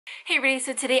Hey everybody,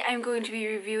 so today I'm going to be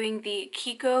reviewing the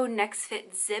Chicco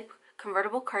NextFit Zip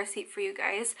convertible car seat for you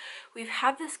guys. We've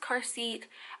had this car seat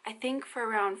I think for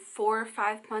around 4 or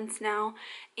 5 months now,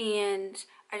 and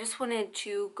I just wanted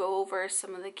to go over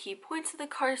some of the key points of the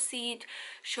car seat,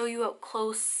 show you up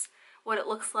close what it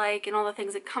looks like and all the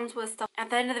things it comes with. Stuff.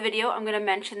 At the end of the video, I'm going to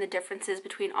mention the differences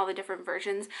between all the different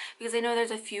versions because I know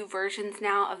there's a few versions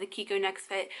now of the Chicco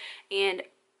NextFit, and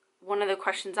one of the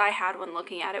questions I had when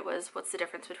looking at it was, what's the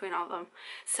difference between all of them?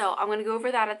 So I'm going to go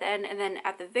over that at the end, and then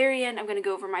at the very end, I'm going to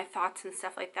go over my thoughts and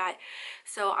stuff like that.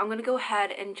 So I'm going to go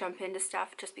ahead and jump into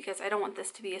stuff just because I don't want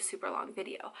this to be a super long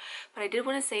video. But I did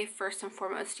want to say first and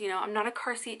foremost, you know, I'm not a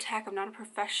car seat tech, I'm not a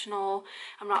professional,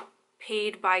 I'm not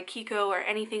paid by Chicco or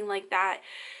anything like that.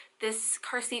 This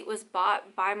car seat was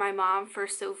bought by my mom for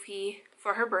Sophie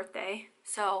for her birthday.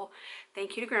 So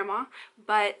thank you to Grandma.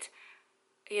 But,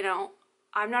 you know,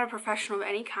 I'm not a professional of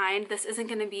any kind. This isn't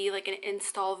going to be like an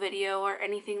install video or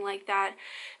anything like that.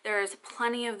 There's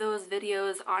plenty of those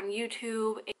videos on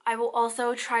YouTube. I will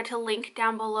also try to link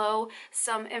down below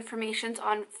some information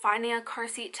on finding a car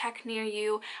seat tech near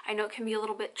you. I know it can be a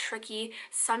little bit tricky.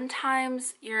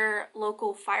 Sometimes your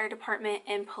local fire department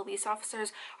and police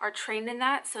officers are trained in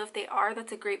that, so if they are,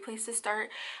 that's a great place to start.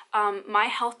 My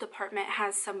health department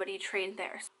has somebody trained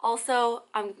there. Also,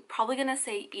 I'm probably gonna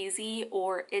say easy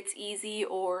or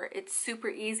it's super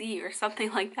easy or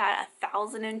something like that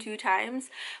 1,002 times,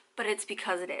 but it's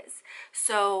because it is.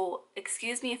 So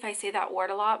excuse me if I say that word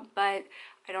a lot, but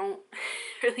I don't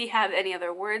really have any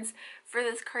other words for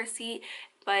this car seat.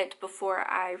 But before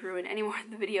I ruin any more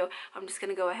of the video, I'm just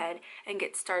gonna go ahead and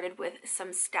get started with some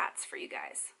stats for you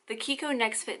guys. The Chicco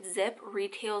NextFit Zip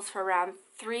retails for around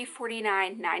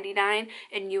 $349.99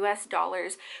 in US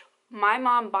dollars. My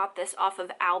mom bought this off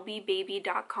of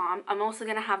albibaby.com. I'm also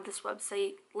going to have this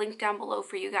website linked down below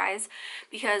for you guys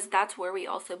because that's where we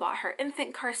also bought her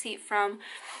infant car seat from,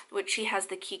 which she has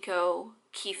the Chicco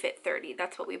KeyFit 30.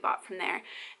 That's what we bought from there.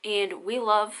 And we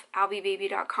love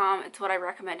albibaby.com. It's what I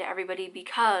recommend to everybody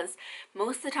because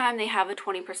most of the time they have a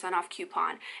 20% off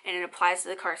coupon and it applies to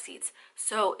the car seats.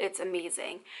 So it's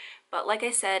amazing. But like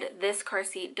I said, this car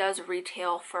seat does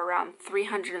retail for around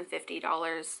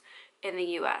 $350 in the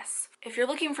US. If you're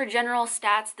looking for general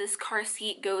stats, this car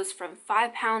seat goes from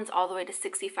 5 pounds all the way to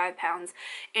 65 pounds,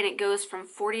 and it goes from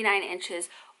 49 inches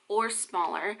or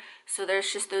smaller. So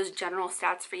there's just those general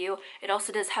stats for you. It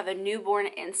also does have a newborn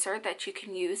insert that you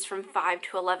can use from 5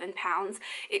 to 11 pounds.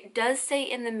 It does say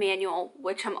in the manual,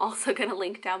 which I'm also going to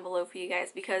link down below for you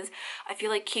guys because I feel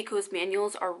like Chicco's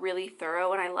manuals are really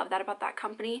thorough and I love that about that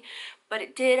company. But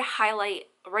it did highlight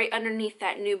right underneath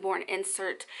that newborn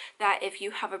insert that if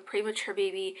you have a premature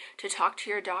baby, to talk to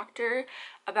your doctor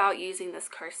about using this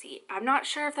car seat. I'm not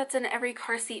sure if that's in every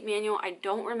car seat manual. I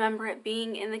don't remember it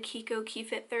being in the Chicco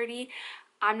KeyFit 30.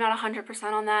 I'm not 100%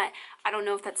 on that. I don't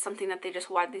know if that's something that they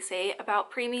just widely say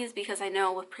about preemies because I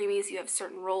know with preemies you have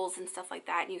certain roles and stuff like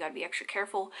that and you gotta be extra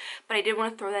careful. But I did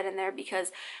want to throw that in there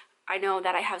because I know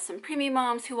that I have some preemie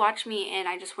moms who watch me and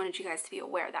I just wanted you guys to be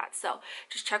aware of that. So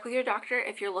just check with your doctor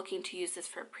if you're looking to use this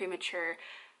for a premature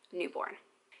newborn.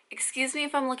 Excuse me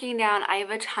if I'm looking down, I have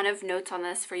a ton of notes on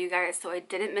this for you guys so I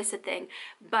didn't miss a thing.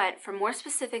 But for more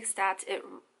specific stats, it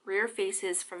rear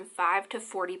faces from 5 to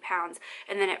 40 pounds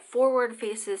and then it forward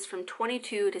faces from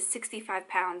 22 to 65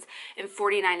 pounds and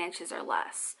 49 inches or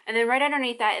less. And then right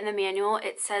underneath that in the manual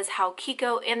it says how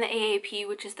Chicco and the AAP,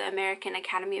 which is the American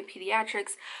Academy of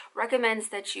Pediatrics, recommends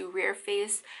that you rear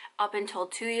face up until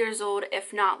 2 years old,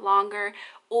 if not longer,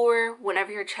 or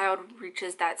whenever your child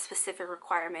reaches that specific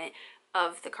requirement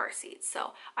of the car seat.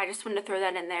 So I just wanted to throw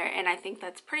that in there, and I think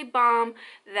that's pretty bomb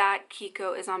that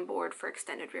Chicco is on board for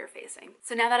extended rear facing.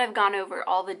 So now that I've gone over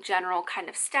all the general kind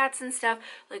of stats and stuff,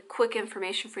 like quick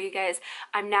information for you guys,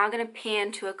 I'm now going to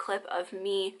pan to a clip of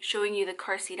me showing you the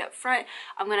car seat up front.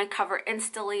 I'm going to cover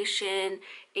installation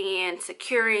and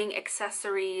securing,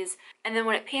 accessories, and then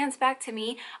when it pans back to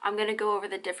me, I'm going to go over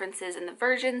the differences in the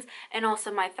versions and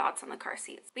also my thoughts on the car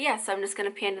seats. But yeah, so I'm just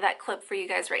going to pan to that clip for you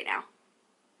guys right now.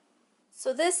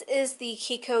 So this is the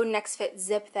Chicco NextFit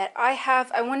Zip that I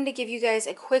have. I wanted to give you guys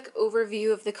a quick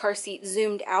overview of the car seat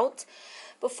zoomed out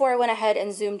before I went ahead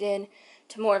and zoomed in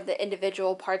to more of the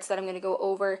individual parts that I'm going to go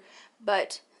over.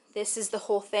 But this is the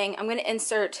whole thing. I'm going to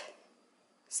insert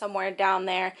somewhere down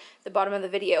there, the bottom of the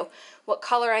video, what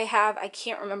color I have. I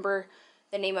can't remember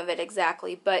the name of it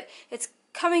exactly, but it's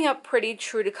coming up pretty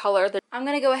true to color. I'm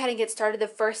going to go ahead and get started. The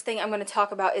first thing I'm going to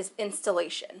talk about is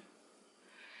installation.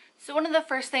 So one of the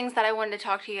first things that I wanted to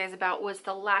talk to you guys about was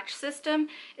the latch system.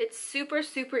 It's super,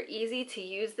 super easy to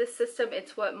use this system.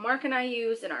 It's what Mark and I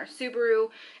use in our Subaru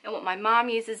and what my mom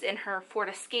uses in her Ford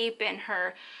Escape and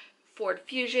her Ford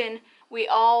Fusion. We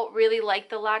all really like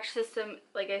the latch system.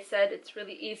 Like I said, it's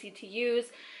really easy to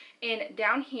use. And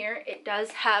down here, it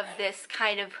does have this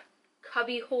kind of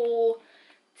cubby hole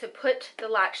to put the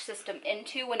latch system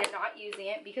into when you're not using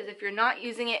it, because if you're not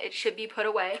using it, it should be put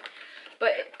away.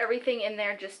 But everything in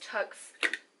there just tucks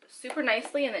super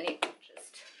nicely, and then you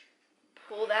just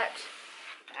pull that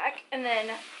back. And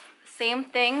then same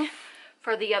thing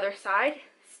for the other side.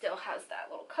 Still has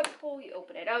that little cubby hole. You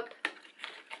open it up,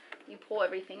 you pull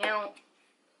everything out,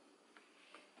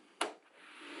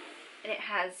 and it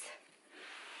has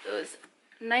those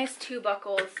nice two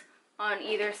buckles on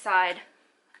either side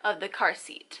of the car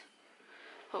seat.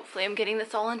 Hopefully I'm getting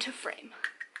this all into frame.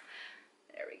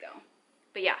 There we go.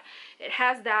 But yeah, it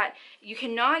has that. You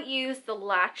cannot use the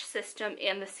latch system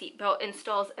and the seatbelt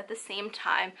installs at the same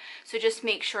time, so just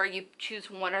make sure you choose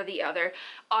one or the other.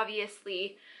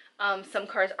 Obviously, some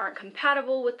cars aren't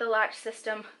compatible with the latch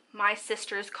system. My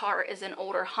sister's car is an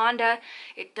older Honda.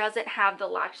 It doesn't have the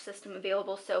latch system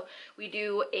available, so we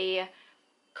do a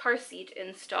car seat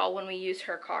install when we use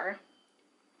her car.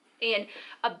 And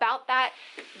about that,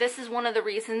 this is one of the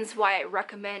reasons why I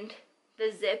recommend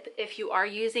the Zip if you are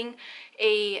using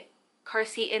a car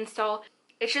seat install.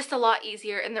 It's just a lot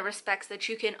easier in the respects that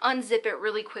you can unzip it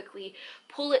really quickly,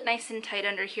 pull it nice and tight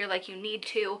under here like you need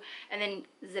to, and then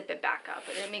zip it back up.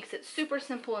 And it makes it super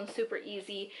simple and super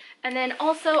easy. And then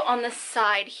also on the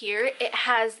side here, it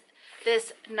has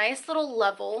this nice little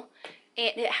level,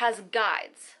 and it has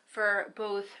guides for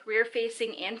both rear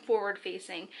facing and forward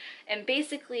facing. And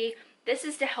basically this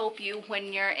is to help you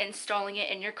when you're installing it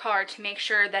in your car to make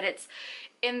sure that it's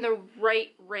in the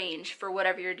right range for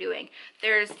whatever you're doing.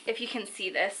 There's, if you can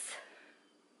see this,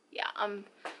 yeah, let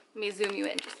me zoom you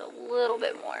in just a little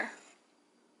bit more.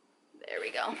 There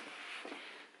we go.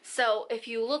 So if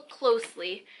you look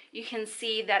closely, you can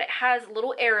see that it has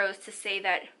little arrows to say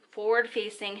that forward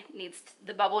facing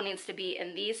the bubble needs to be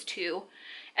in these two,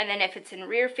 and then if it's in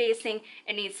rear facing,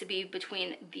 it needs to be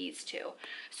between these two.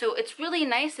 So it's really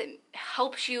nice. It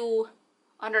helps you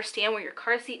understand where your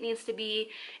car seat needs to be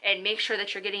and make sure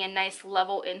that you're getting a nice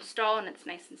level install and it's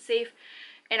nice and safe.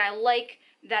 And I like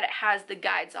that it has the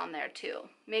guides on there too.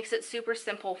 Makes it super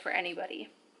simple for anybody.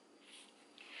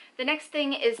 The next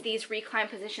thing is these recline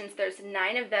positions. There's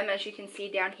 9 of them, as you can see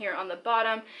down here on the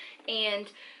bottom, and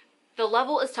the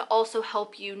level is to also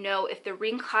help you know if the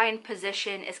recline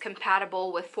position is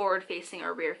compatible with forward facing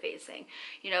or rear facing.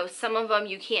 You know, some of them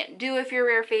you can't do if you're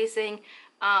rear facing.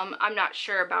 I'm not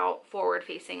sure about forward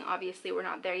facing. Obviously we're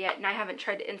not there yet, and I haven't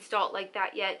tried to install it like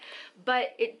that yet,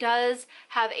 but it does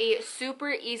have a super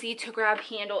easy to grab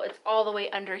handle. It's all the way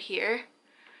under here,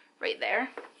 right there.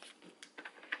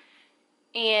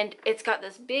 And it's got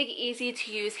this big easy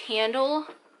to use handle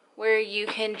where you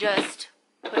can just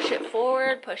push it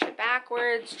forward, push it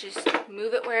backwards, just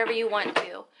move it wherever you want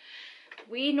to.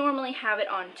 We normally have it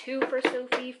on 2 for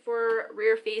Sophie for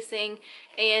rear facing,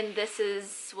 and this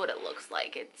is what it looks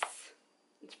like.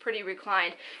 It's pretty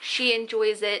reclined. She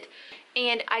enjoys it.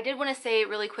 And I did want to say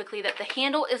really quickly that the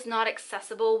handle is not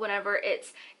accessible whenever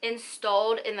it's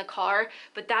installed in the car,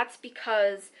 but that's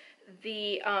because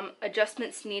the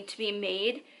adjustments need to be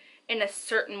made in a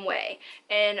certain way.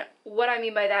 And what I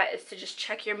mean by that is to just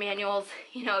check your manuals.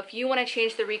 You know, if you want to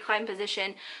change the recline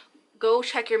position, go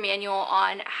check your manual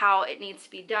on how it needs to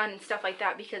be done and stuff like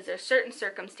that, because there's certain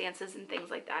circumstances and things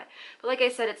like that. But like I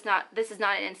said, this is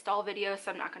not an install video,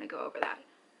 so I'm not going to go over that.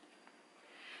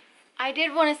 I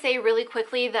did want to say really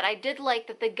quickly that I did like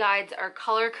that the guides are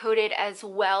color coded as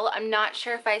well. I'm not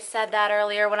sure if I said that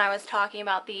earlier when I was talking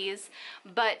about these,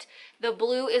 but the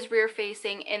blue is rear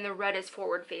facing and the red is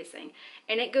forward facing.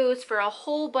 And it goes for a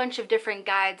whole bunch of different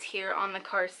guides here on the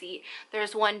car seat.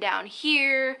 There's one down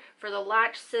here for the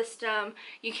latch system.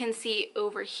 You can see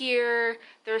over here,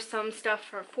 there's some stuff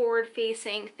for forward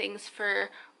facing, things for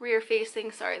rear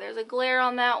facing. Sorry, there's a glare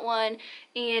on that one.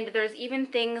 And there's even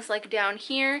things like down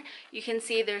here, you can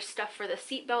see there's stuff for the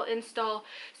seatbelt install.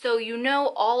 So you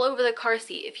know all over the car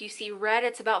seat, if you see red,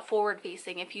 it's about forward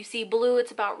facing. If you see blue,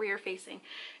 it's about rear facing.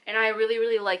 And I really,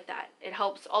 really like that. It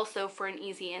helps also for an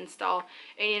easy install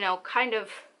and, you know, kind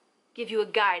of give you a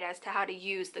guide as to how to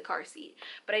use the car seat.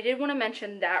 But I did want to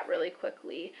mention that really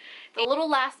quickly. The little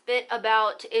last bit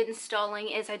about installing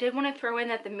is I did want to throw in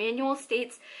that the manual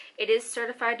states it is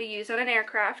certified to use on an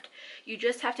aircraft. You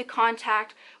just have to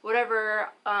contact whatever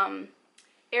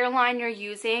airline you're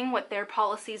using, what their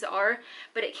policies are,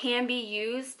 but it can be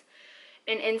used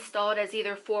and install it as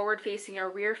either forward facing or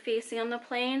rear facing on the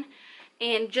plane.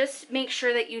 And just make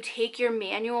sure that you take your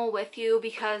manual with you,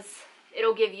 because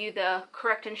it'll give you the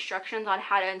correct instructions on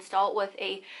how to install it with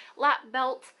a lap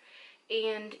belt.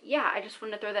 And yeah, I just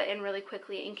wanted to throw that in really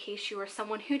quickly in case you are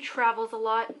someone who travels a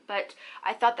lot, but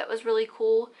I thought that was really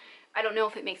cool. I don't know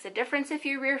if it makes a difference if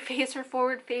you rear face or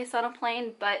forward face on a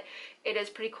plane, but it is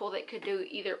pretty cool that it could do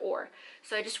either or.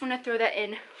 So I just want to throw that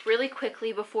in really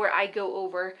quickly before I go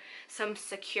over some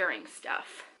securing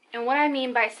stuff. And what I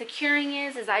mean by securing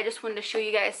is I just wanted to show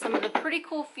you guys some of the pretty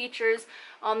cool features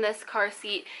on this car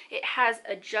seat. It has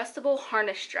adjustable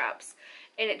harness straps,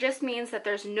 and it just means that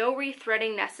there's no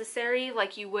rethreading necessary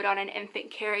like you would on an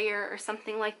infant carrier or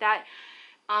something like that.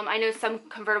 I know some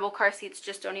convertible car seats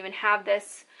just don't even have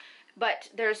this, but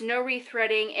there's no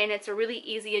rethreading, and it's a really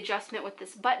easy adjustment with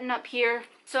this button up here.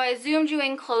 So I zoomed you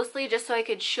in closely just so I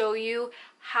could show you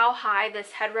how high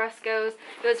this headrest goes.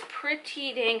 It goes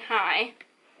pretty dang high,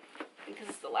 because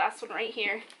it's the last one right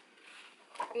here.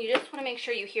 You just want to make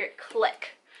sure you hear it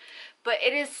click. But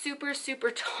it is super,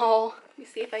 super tall. Let me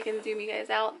see if I can zoom you guys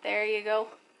out. There you go.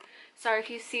 Sorry if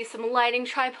you see some lighting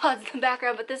tripods in the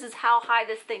background, but this is how high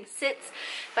this thing sits.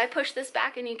 If I push this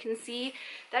back, and you can see,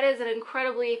 that is an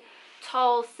incredibly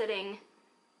tall sitting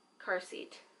car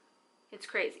seat. It's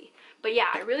crazy. But yeah,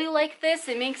 I really like this.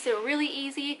 It makes it really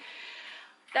easy.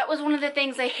 That was one of the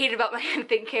things I hated about my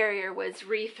infant carrier, was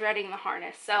rethreading the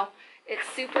harness. So it's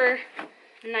super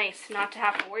nice not to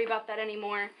have to worry about that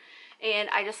anymore. And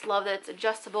I just love that it's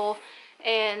adjustable.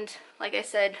 And like I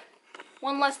said,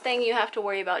 one less thing you have to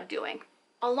worry about doing.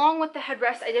 Along with the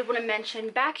headrest, I did want to mention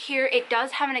back here, it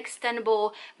does have an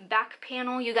extendable back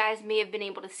panel. You guys may have been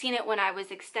able to see it when I was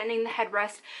extending the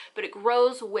headrest, but it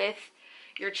grows with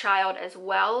your child as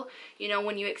well. You know,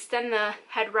 when you extend the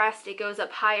headrest, it goes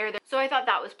up higher. So I thought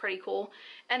that was pretty cool.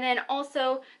 And then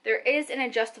also there is an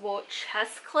adjustable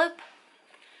chest clip,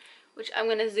 which I'm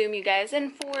going to zoom you guys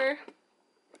in for.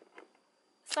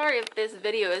 Sorry if this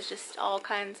video is just all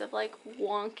kinds of like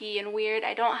wonky and weird.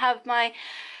 I don't have my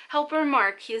helper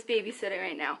Mark, he is babysitting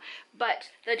right now. But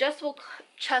the adjustable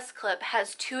chest clip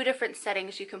has two different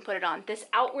settings you can put it on. This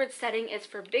outward setting is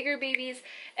for bigger babies,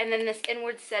 and then this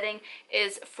inward setting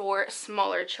is for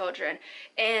smaller children.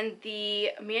 And the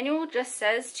manual just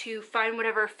says to find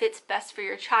whatever fits best for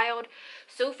your child.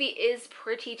 Sophie is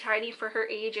pretty tiny for her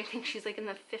age. I think she's like in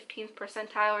the 15th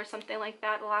percentile or something like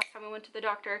that the last time we went to the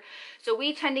doctor. So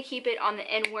we tend to keep it on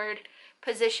the inward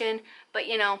position, but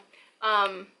you know,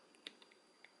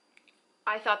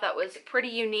 I thought that was pretty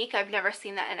unique. I've never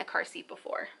seen that in a car seat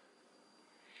before.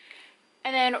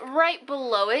 And then right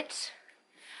below it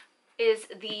is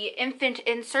the infant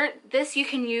insert. This you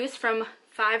can use from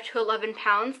 5 to 11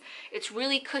 pounds. It's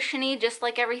really cushiony, just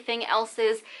like everything else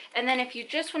is. And then if you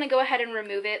just want to go ahead and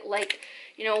remove it, like,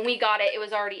 you know, when we got it, it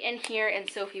was already in here, and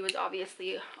Sophie was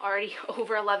obviously already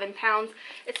over 11 pounds.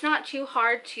 It's not too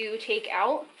hard to take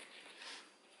out.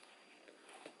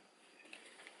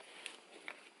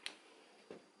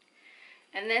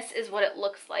 And this is what it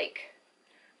looks like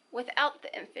without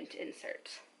the infant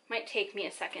insert. Might take me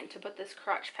a second to put this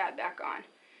crotch pad back on,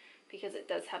 because it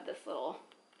does have this little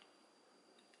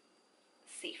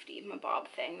safety mabob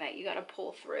thing that you gotta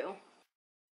pull through. Okay,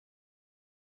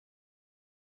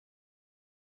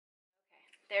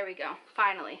 there we go,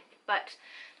 finally. But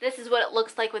this is what it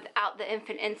looks like without the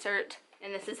infant insert,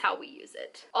 and this is how we use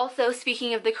it. Also,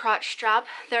 speaking of the crotch strap,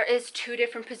 there is two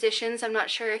different positions. I'm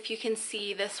not sure if you can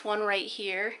see this one right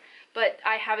here, but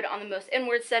I have it on the most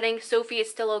inward setting. Sophie is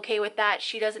still okay with that.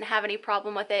 She doesn't have any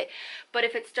problem with it. But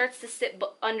if it starts to sit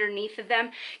underneath of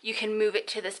them, you can move it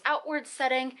to this outward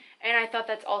setting, and I thought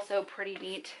that's also pretty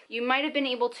neat. You might have been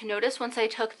able to notice once I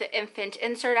took the infant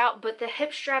insert out, but the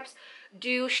hip straps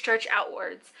do stretch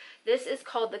outwards. This is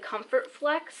called the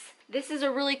Comfortflex. This is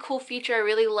a really cool feature. I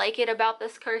really like it about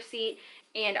this car seat,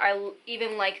 and I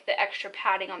even like the extra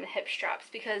padding on the hip straps,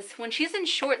 because when she's in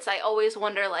shorts, I always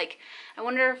wonder, like, I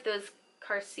wonder if those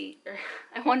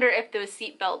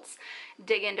seat belts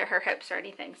dig into her hips or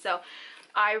anything. So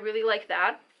I really like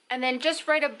that. And then just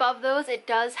right above those, it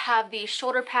does have the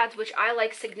shoulder pads, which I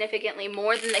like significantly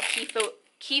more than the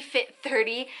KeyFit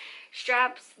 30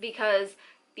 straps, because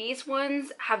these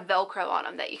ones have Velcro on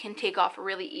them that you can take off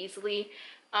really easily.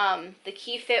 The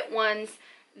KeyFit ones,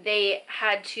 they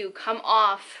had to come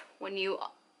off when you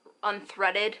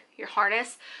unthreaded your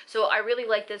harness. So I really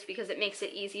like this because it makes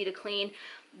it easy to clean.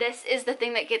 This is the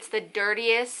thing that gets the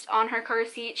dirtiest on her car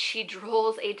seat. She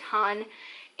drools a ton,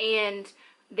 and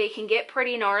they can get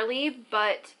pretty gnarly,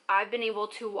 but I've been able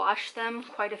to wash them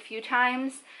quite a few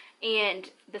times, and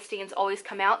the stains always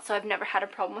come out, so I've never had a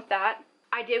problem with that.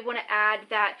 I did want to add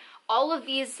that all of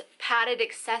these padded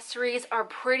accessories are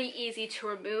pretty easy to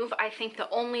remove. I think the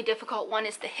only difficult one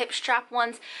is the hip strap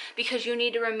ones, because you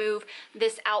need to remove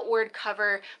this outward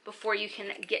cover before you can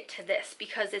get to this,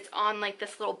 because it's on like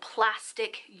this little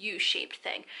plastic U-shaped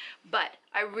thing. But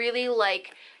I really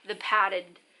like the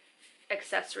padded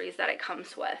accessories that it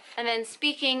comes with. And then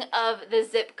speaking of the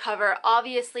zip cover,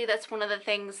 obviously that's one of the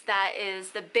things that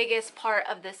is the biggest part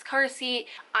of this car seat.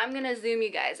 I'm gonna zoom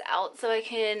you guys out so I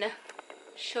can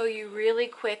show you really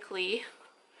quickly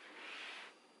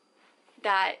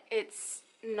that it's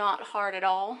not hard at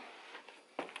all.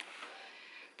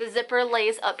 The zipper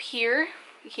lays up here.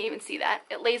 You can't even see that.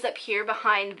 It lays up here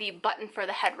behind the button for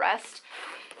the headrest,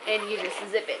 and you just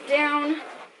zip it down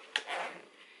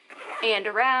and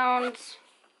around.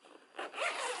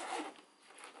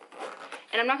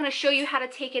 And I'm not going to show you how to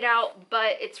take it out,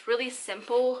 but it's really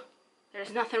simple.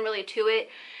 There's nothing really to it,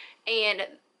 and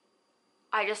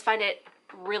I just find it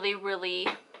really, really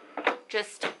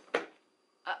just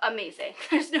amazing.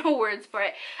 There's no words for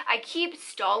it. I keep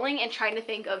stalling and trying to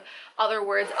think of other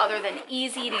words other than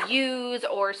easy to use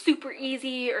or super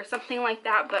easy or something like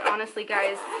that, but honestly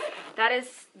guys, that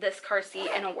is this car seat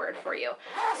in a word for you.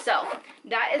 So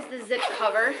that is the zip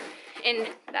cover, and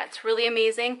that's really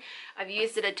amazing. I've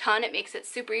used it a ton. It makes it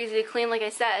super easy to clean, like I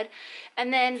said.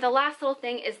 And then the last little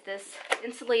thing is this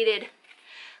insulated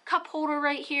cup holder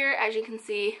right here. As you can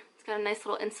see, it's got a nice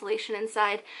little insulation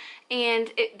inside,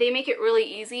 and they make it really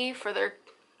easy for their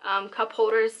cup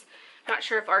holders. Not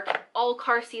sure if all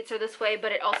car seats are this way,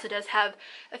 but it also does have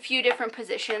a few different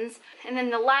positions. And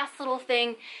then the last little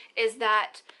thing is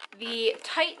that the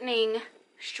tightening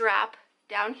strap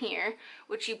down here,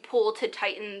 which you pull to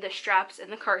tighten the straps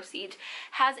in the car seat,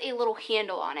 has a little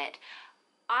handle on it.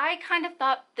 I kind of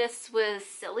thought this was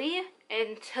silly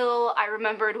until I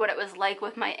remembered what it was like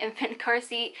with my infant car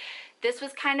seat. This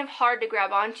was kind of hard to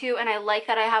grab onto, and I like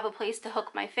that I have a place to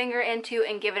hook my finger into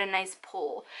and give it a nice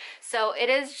pull. So it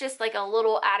is just like a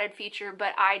little added feature,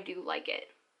 but I do like it.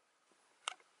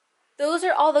 Those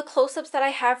are all the close-ups that I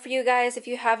have for you guys. If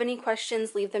you have any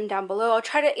questions, leave them down below. I'll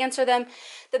try to answer them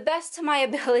the best to my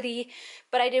ability,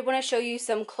 but I did want to show you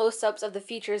some close-ups of the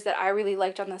features that I really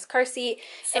liked on this car seat.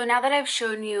 So now that I've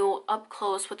shown you up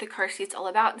close what the car seat's all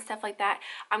about and stuff like that,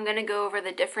 I'm going to go over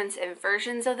the difference in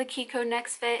versions of the Chicco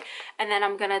NextFit, and then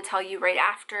I'm going to tell you right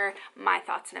after my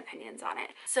thoughts and opinions on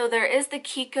it. So there is the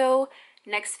Chicco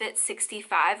NextFit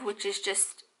 65, which is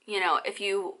just, you know, if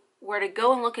you were to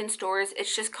go and look in stores,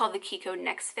 it's just called the Chicco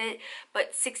NextFit,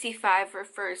 but 65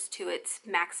 refers to its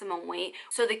maximum weight.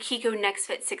 So the Chicco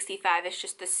NextFit 65 is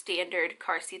just the standard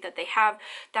car seat that they have.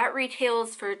 That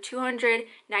retails for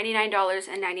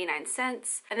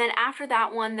 $299.99. And then after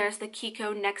that one, there's the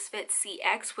Chicco NextFit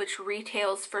CX, which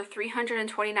retails for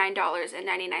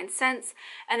 $329.99.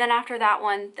 And then after that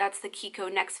one, that's the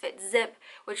Chicco NextFit Zip,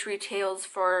 which retails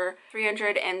for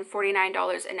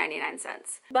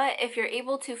 $349.99. But if you're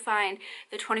able to find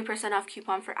the 20% off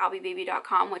coupon for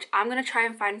albibaby.com, which I'm going to try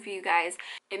and find for you guys,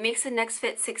 it makes the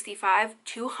NextFit 65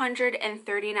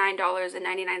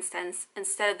 $239.99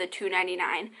 instead of the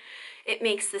 $299. It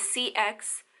makes the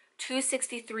CX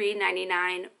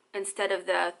 $263.99 instead of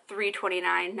the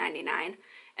 $329.99.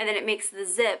 And then it makes the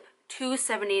Zip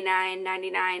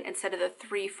 $279.99 instead of the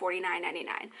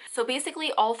 $349.99. So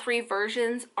basically all three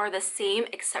versions are the same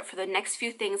except for the next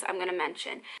few things I'm going to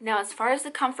mention. Now as far as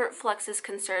the Comfortflex is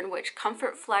concerned, which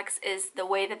Comfortflex is the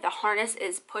way that the harness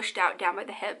is pushed out down by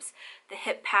the hips, the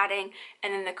hip padding,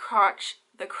 and then the crotch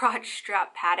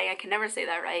strap padding, I can never say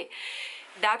that right.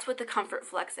 That's what the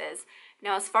Comfortflex is.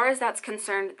 Now as far as that's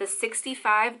concerned, the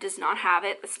 65 does not have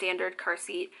it, the standard car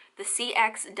seat. The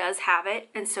CX does have it,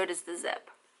 and so does the Zip.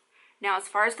 Now, as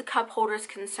far as the cup holder is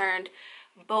concerned,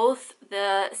 both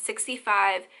the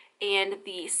 65 and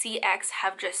the CX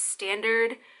have just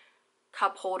standard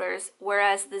cup holders,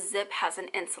 whereas the Zip has an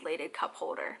insulated cup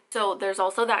holder. So there's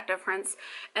also that difference.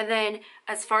 And then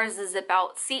as far as the zip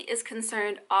out seat is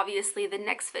concerned, obviously the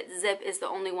NextFit Zip is the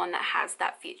only one that has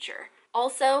that feature.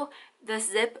 Also, the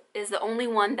Zip is the only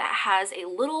one that has a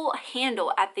little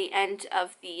handle at the end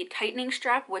of the tightening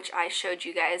strap, which I showed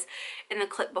you guys in the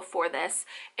clip before this,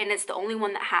 and it's the only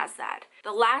one that has that.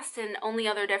 The last and only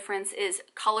other difference is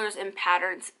colors and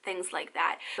patterns, things like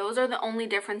that. Those are the only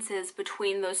differences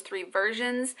between those three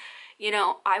versions. You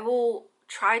know, I will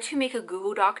try to make a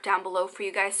Google Doc down below for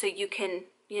you guys so you can,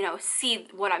 you know, see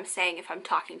what I'm saying if I'm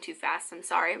talking too fast. I'm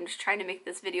sorry, I'm just trying to make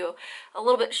this video a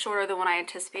little bit shorter than what I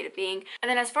anticipated being. And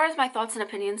then as far as my thoughts and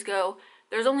opinions go,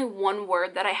 there's only one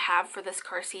word that I have for this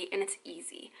car seat, and it's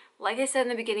easy. Like I said in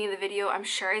the beginning of the video, I'm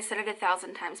sure I said it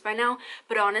 1,000 times by now,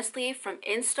 but honestly, from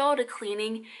install to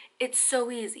cleaning, it's so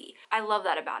easy. I love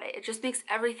that about it. It just makes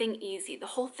everything easy. The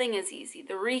whole thing is easy.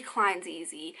 The recline's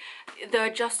easy. The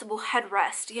adjustable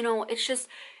headrest, you know,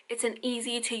 it's an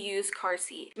easy to use car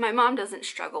seat. My mom doesn't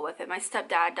struggle with it. My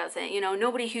stepdad doesn't. You know,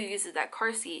 nobody who uses that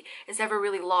car seat is ever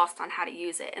really lost on how to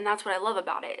use it. And that's what I love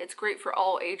about it. It's great for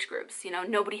all age groups. You know,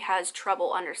 nobody has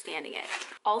trouble understanding it.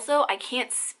 Also, I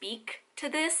can't speak to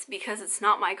this because it's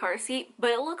not my car seat,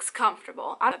 but it looks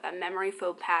comfortable. I have that memory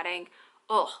foam padding.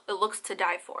 Oh, it looks to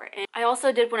die for. And I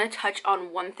also did want to touch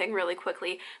on one thing really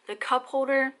quickly. The cup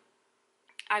holder,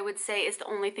 I would say, is the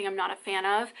only thing I'm not a fan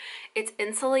of. It's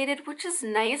insulated, which is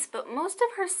nice, but most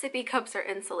of her sippy cups are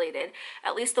insulated,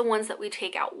 at least the ones that we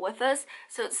take out with us,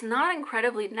 so it's not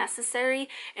incredibly necessary,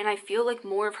 and I feel like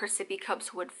more of her sippy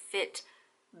cups would fit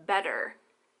better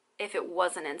if it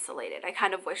wasn't insulated. I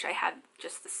kind of wish I had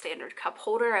just the standard cup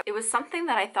holder. It was something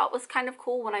that I thought was kind of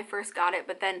cool when I first got it,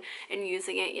 but then in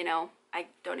using it, you know, I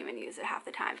don't even use it half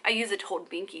the time. I use it to hold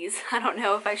binkies. I don't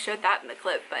know if I showed that in the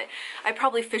clip, but I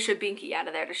probably fish a binky out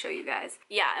of there to show you guys.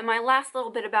 Yeah, and my last little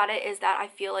bit about it is that I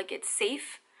feel like it's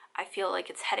safe. I feel like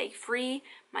it's headache free.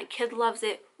 My kid loves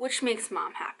it, which makes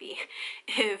mom happy.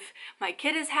 If my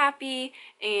kid is happy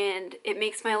and it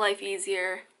makes my life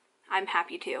easier, I'm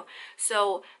happy too.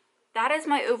 So that is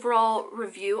my overall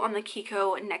review on the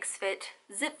Chicco NextFit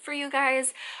Zip for you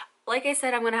guys. Like I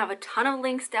said, I'm going to have a ton of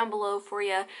links down below for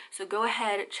you, so go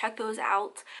ahead, check those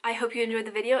out. I hope you enjoyed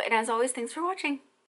the video, and as always, thanks for watching.